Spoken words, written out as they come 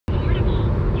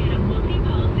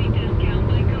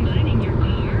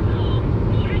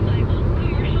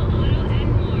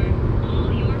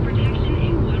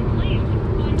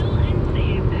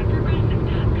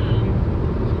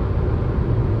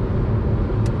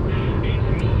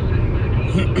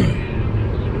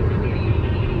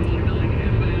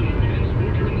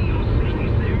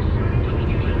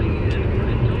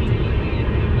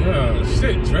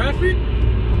Shit, traffic?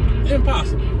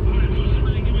 Impossible.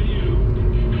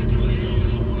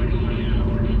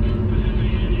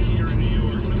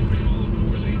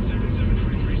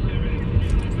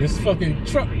 This fucking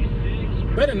truck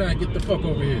better not get the fuck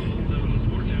over here.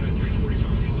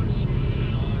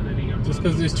 Just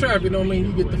because there's traffic don't mean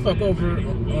you get the fuck over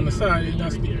on the side you're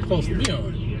not supposed to be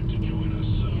on.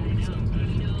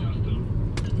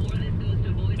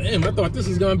 Damn, I thought this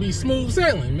was gonna be smooth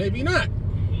sailing. Maybe not.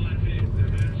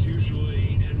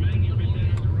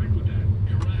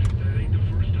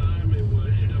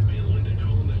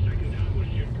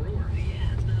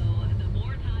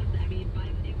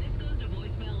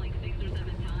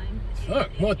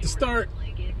 Fuck, want to start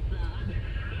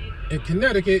in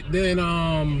Connecticut, then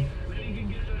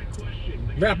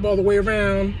wrap all the way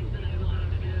around,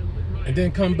 and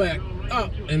then come back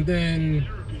up, and then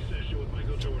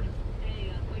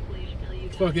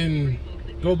fucking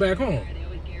go back home.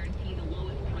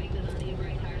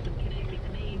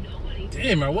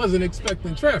 Damn, I wasn't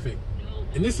expecting traffic.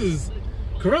 And this is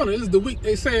Corona. This is the week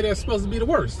they say that's supposed to be the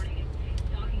worst.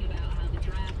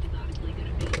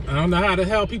 I don't know how the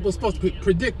hell people are supposed to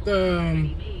predict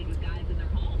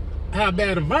how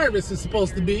bad a virus is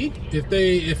supposed to be if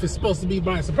it's supposed to be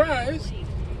by surprise,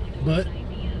 but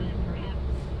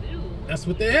that's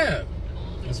what they have.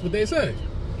 That's what they say.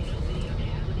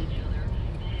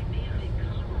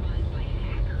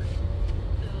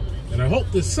 And I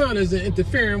hope the sun isn't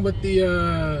interfering with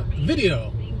the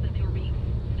video.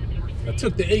 I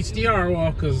took the HDR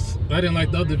off because I didn't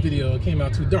like the other video. It came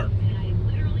out too dark.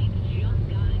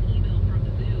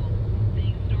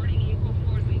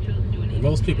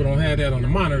 Most people don't have that on the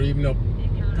monitor, even though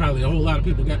probably a whole lot of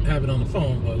people have it on the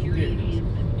phone, but who cares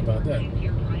about that?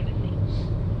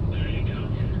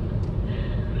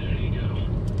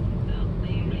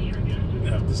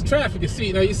 Now, this traffic is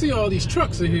now you see all these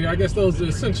trucks in here. I guess those are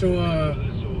essential.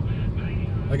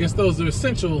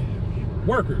 Essential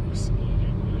workers.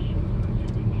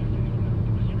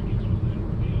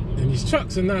 And these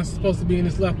trucks are not supposed to be in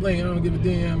this left lane. I don't give a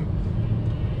damn.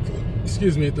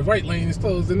 Excuse me, if the right lane is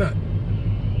closed or not.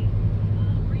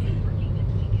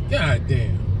 God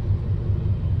damn.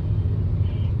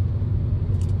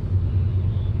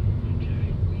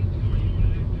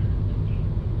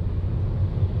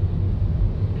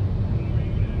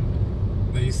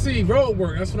 Now you see road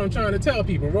work, that's what I'm trying to tell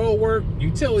people. Road work,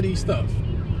 utility stuff.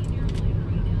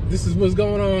 This is what's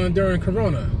going on during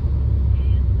Corona.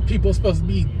 People are supposed to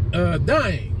be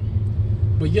dying,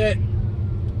 but yet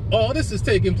all this is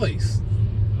taking place.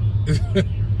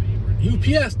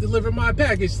 UPS delivered my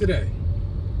package today.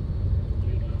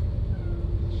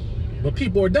 But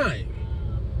people are dying.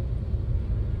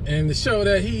 And to show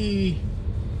that he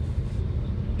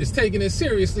is taking it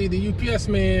seriously, the UPS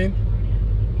man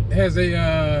has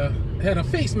had a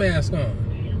face mask on.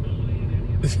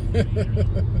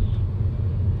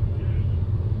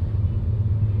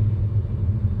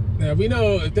 Now we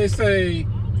know if they say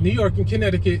New York and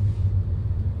Connecticut,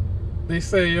 they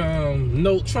say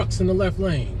no trucks in the left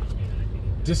lane.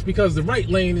 Just because the right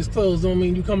lane is closed don't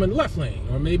mean you come in the left lane.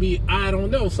 Or maybe I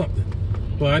don't know something.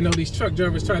 But I know these truck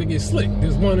drivers try to get slick.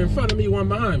 There's one in front of me, one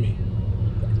behind me.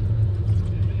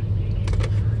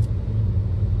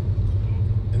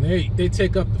 And they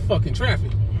take up the fucking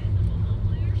traffic.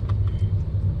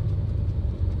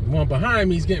 The one behind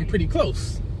me is getting pretty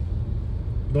close.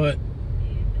 But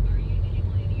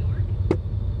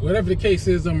whatever the case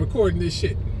is, I'm recording this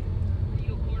shit.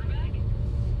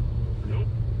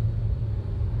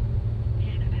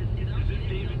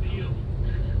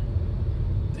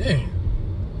 Damn.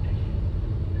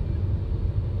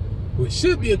 What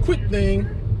should be a quick thing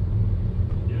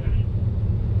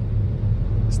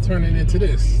is turning into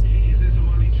this.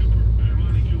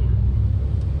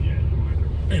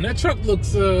 And that truck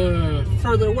looks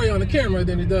further away on the camera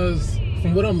than it does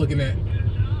from what I'm looking at.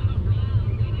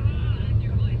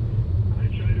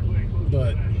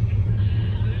 But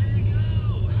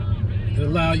it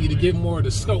allows you to get more of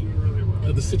the scope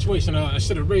of the situation. I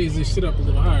should have raised this shit up a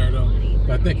little higher though.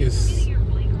 But I think it's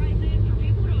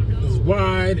as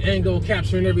wide angle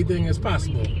capturing everything as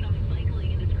possible.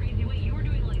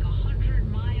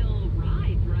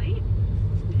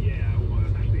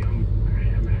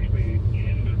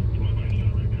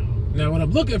 Now what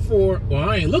I'm looking for, well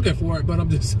I ain't looking for it, but I'm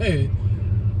just saying,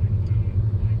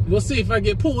 we'll see if I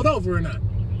get pulled over or not.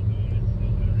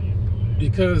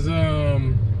 Because, you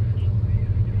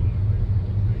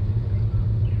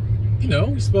know,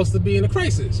 we're supposed to be in a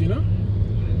crisis, you know?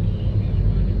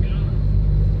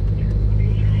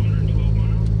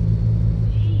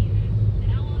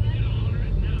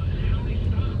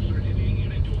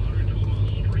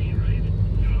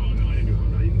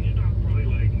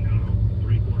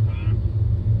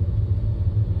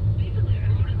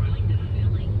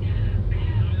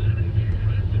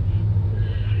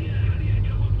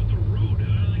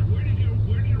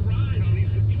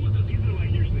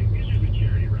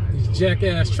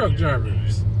 jackass truck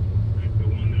drivers. The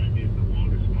one that is the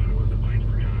longest one was the Bikes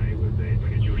for Guy. It was like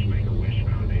a Jewish Make-A-Wish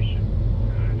Foundation.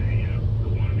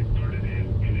 The one that started in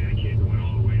Connecticut, went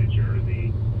all the way to Jersey,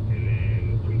 and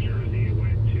then from Jersey it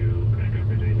went to back up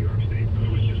into New York State. So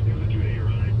it was a 2-day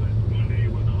ride, but one day it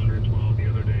was 112, the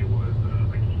other day was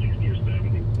like 60 or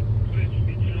 70. But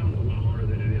it sounds a lot harder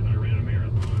than it is. I ran a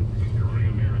marathon, and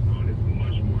running a marathon is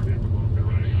much more difficult than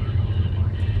running 100 miles on a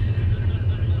bike.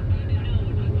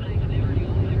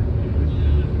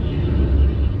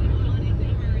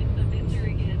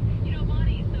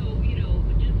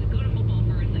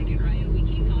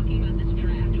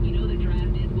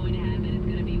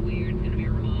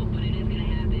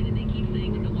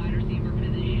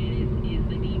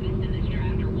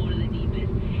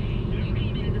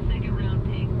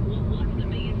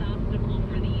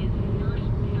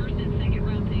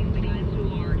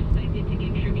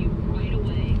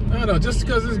 I don't know, just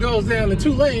because this goes down in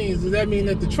 2 lanes, does that mean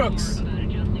that the trucks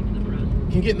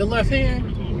can get in the left hand?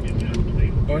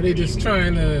 Or are they just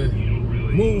trying to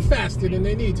move faster than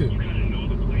they need to?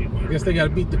 I guess they got to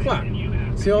beat the clock.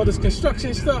 See all this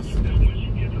construction stuff?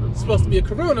 It's supposed to be a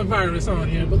coronavirus on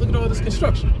here, but look at all this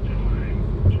construction.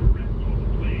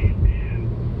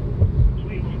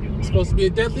 It's supposed to be a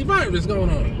deadly virus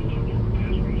going on.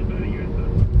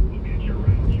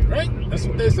 Right? That's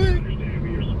what they say.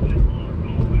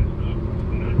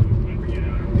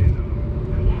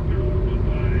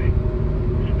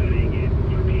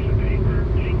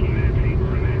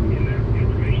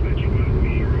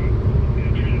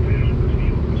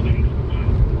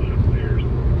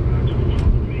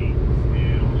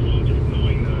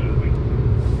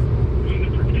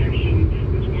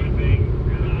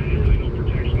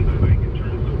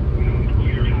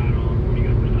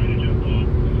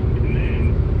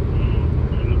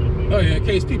 Oh yeah, in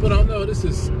case people don't know, this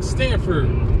is Stamford.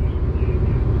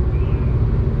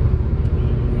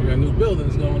 We got new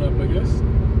buildings going up, I guess.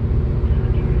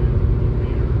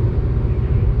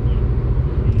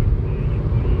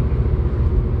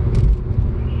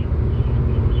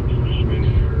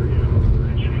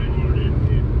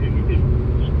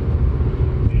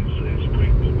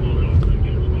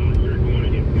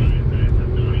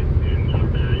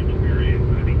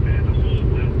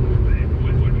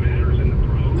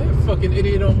 Fucking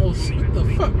idiot almost, what the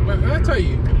fuck, man? I tell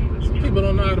you, some people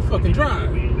don't know how to fucking drive.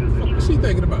 What the fuck was she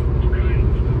thinking about?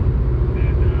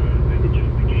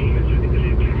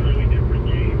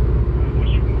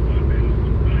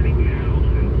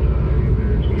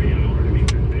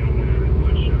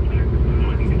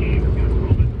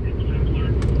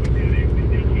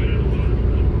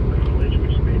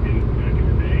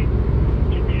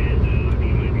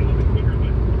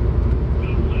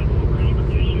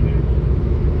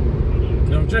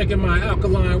 Drinking my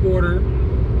alkaline water,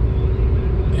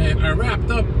 and I wrapped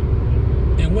up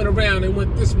and went around and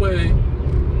went this way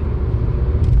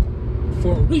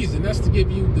for a reason. That's to give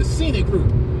you the scenic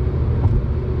route.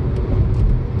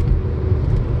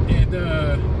 And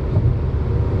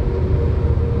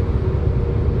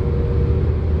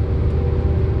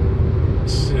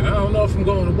shit, I don't know if I'm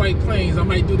going to White Plains. I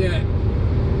might do that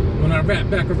when I wrap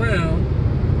back around,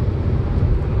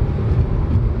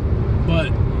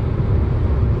 but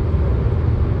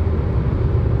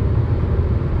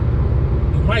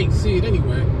might see it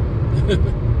anyway.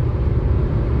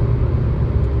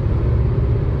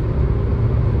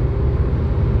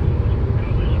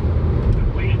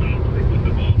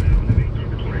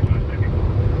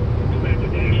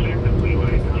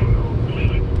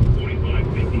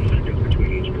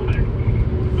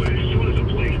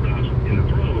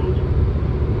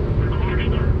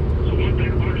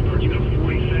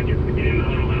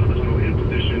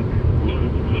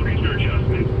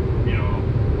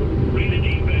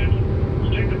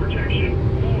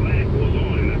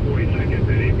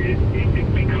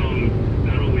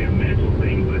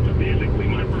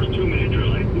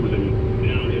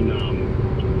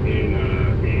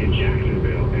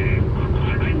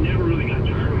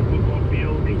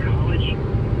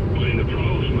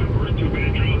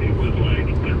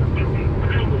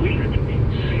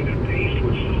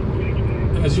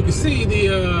 As you can see,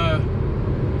 the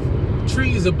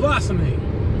trees are blossoming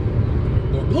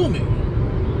or blooming.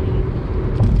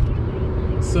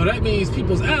 So that means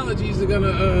people's allergies are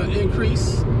gonna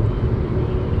increase,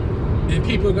 and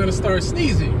people are gonna start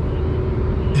sneezing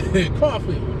and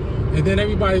coughing, and then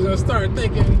everybody's gonna start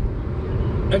thinking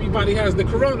everybody has the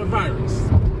coronavirus.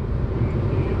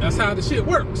 That's how the shit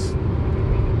works.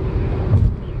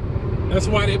 That's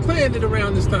why they planned it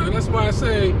around this time. That's why I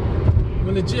say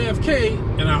when the JFK,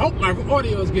 and I hope my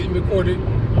audio is getting recorded,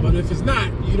 But if it's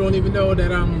not, you don't even know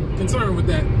that I'm concerned with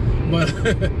that. But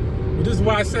this is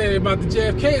why I say about the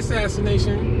JFK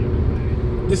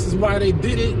assassination, this is why they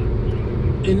did it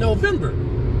in November.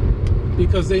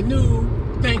 Because they knew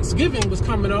Thanksgiving was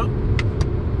coming up,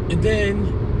 and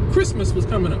then Christmas was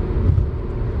coming up,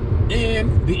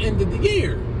 and the end of the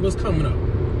year was coming up.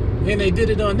 And they did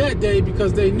it on that day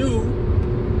because they knew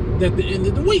that the end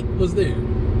of the week was there.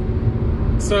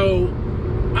 So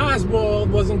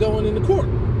Oswald wasn't going into court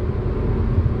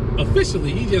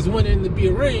officially. He just went in to be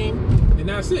arraigned, and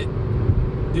that's it.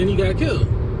 Then he got killed.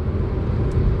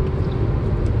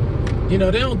 You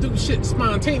know, they don't do shit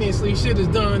spontaneously. Shit is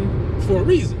done for a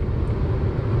reason.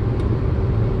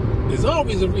 There's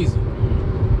always a reason.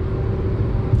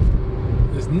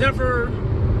 There's never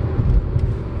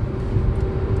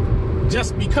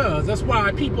just because. That's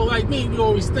why people like me, we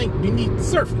always think beneath the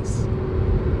surface.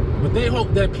 But they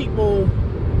hope that people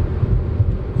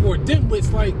who are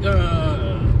dimwits like,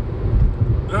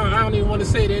 I don't even want to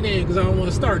say their name because I don't want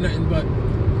to start nothing, but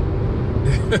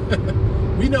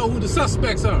we know who the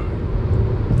suspects are.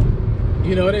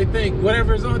 You know, they think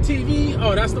whatever's on TV,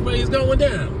 oh, that's the way it's going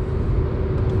down.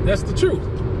 That's the truth.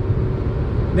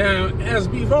 Now, as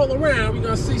we roll around, we're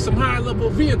going to see some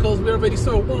high-level vehicles. We already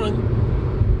saw one,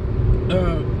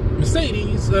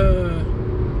 Mercedes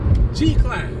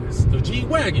G-Class, or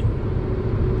G-Wagon.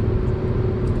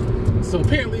 So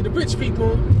apparently the rich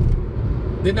people,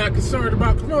 they're not concerned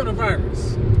about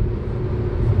coronavirus.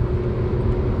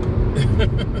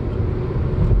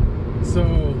 So,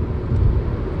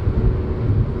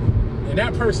 and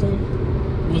that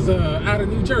person was out of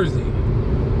New Jersey.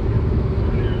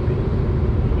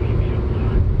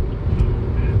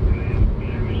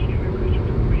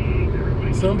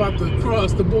 So I'm about to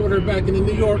cross the border back into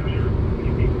New York.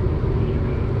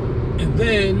 And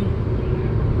then,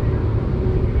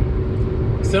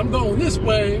 so I'm going this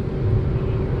way.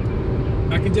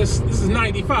 I can just, this is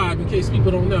 95 in case people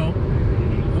don't know.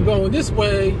 I'm going this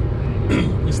way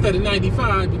instead of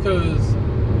 95 because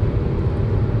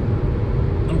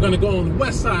I'm going to go on the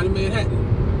west side of Manhattan.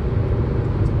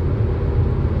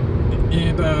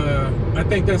 And I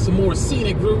think that's a more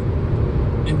scenic route,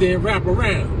 and then wrap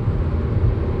around.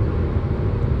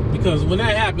 Because when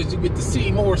that happens, you get to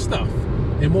see more stuff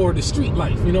and more of the street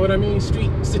life. You know what I mean? Street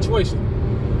situation.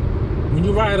 When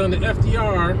you ride on the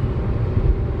FDR,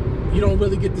 you don't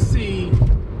really get to see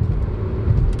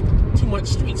too much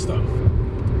street stuff.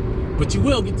 But you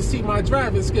will get to see my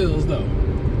driving skills, though,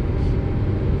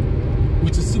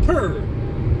 which is superb.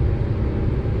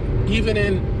 Even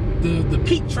in the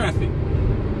peak traffic.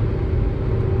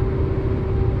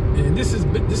 And this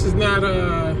is not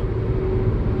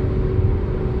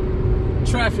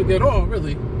traffic at all,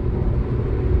 really.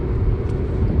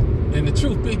 And the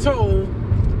truth be told,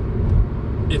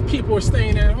 if people are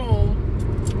staying at home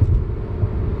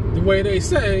the way they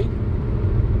say,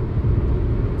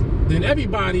 then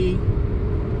everybody,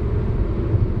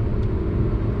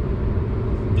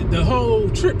 the whole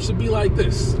trip should be like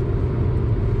this.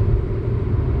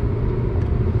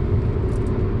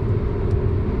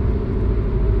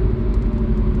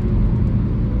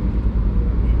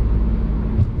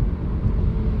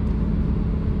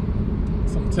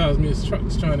 Tells me his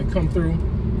truck's trying to come through.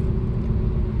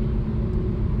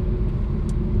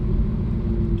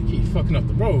 They keep fucking up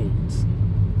the roads.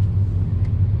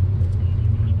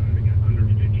 Under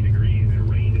 50 degrees and it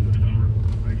rained in the summer.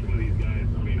 Like some of these guys,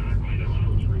 I mean, I know I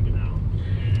was freaking out.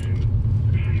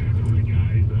 And some of the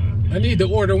guys, I need to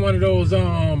order one of those, you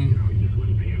just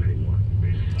wouldn't pay them anymore.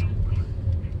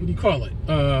 what do you call it?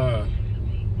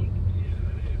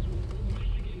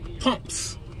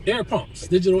 Pumps. Air pumps,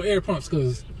 digital air pumps,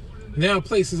 because now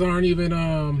places aren't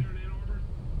even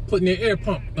putting their air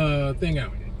pump thing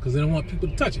out because they don't want people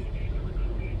to touch it.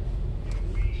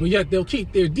 But yet they'll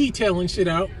keep their detailing shit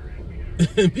out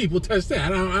and people touch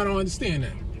that. I don't understand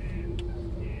that.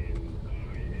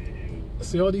 I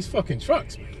see all these fucking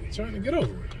trucks, man, trying to get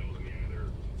over it.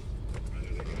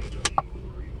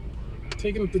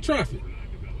 Taking up the traffic.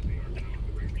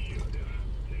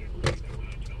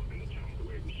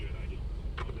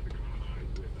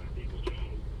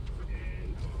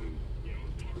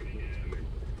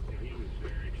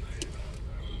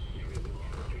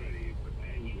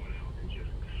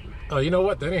 Oh, you know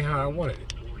what? That ain't how I wanted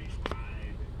it.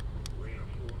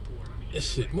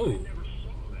 This shit moved.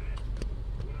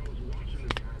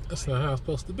 That's not how it's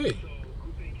supposed to be.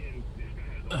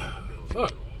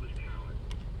 Fuck.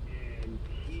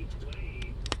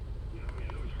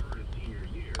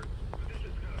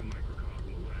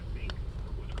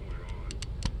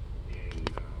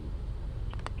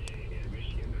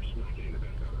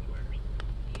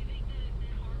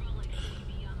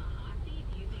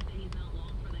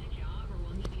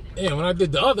 Yeah, when I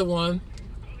did the other one,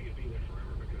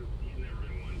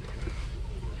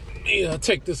 yeah,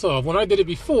 take this off. When I did it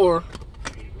before,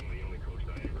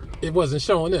 it wasn't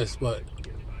showing this, but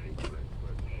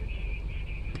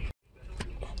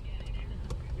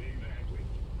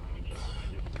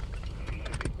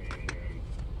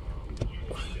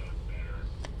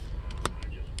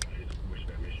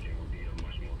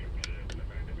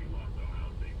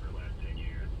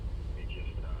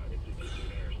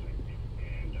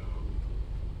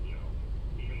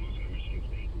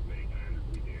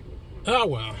oh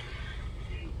well.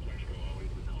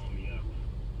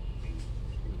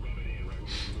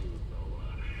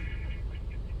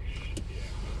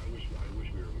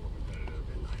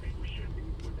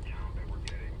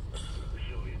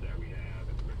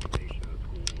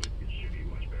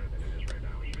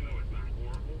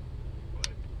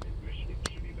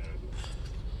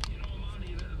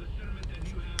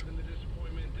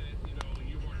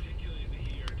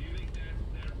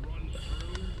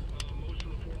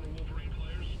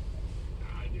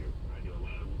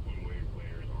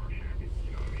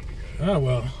 Oh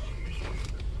well.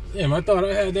 Damn, I thought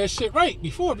I had that shit right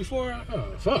before.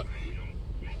 Oh fuck.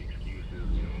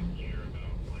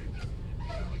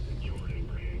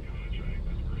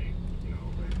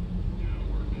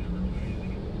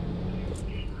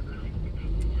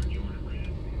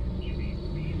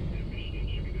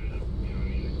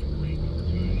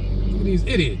 Look at these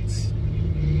idiots.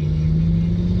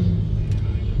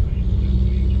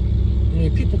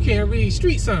 And people can't read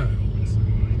street signs.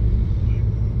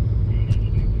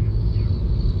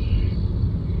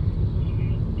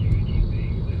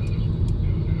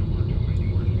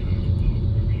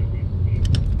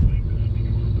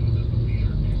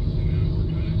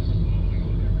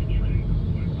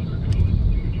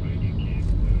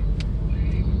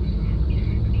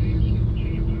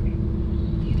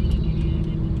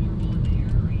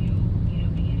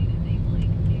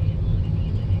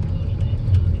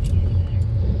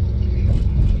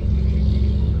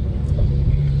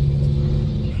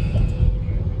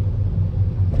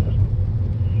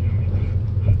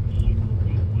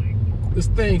 This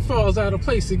thing falls out of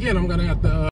place again, I'm gonna have to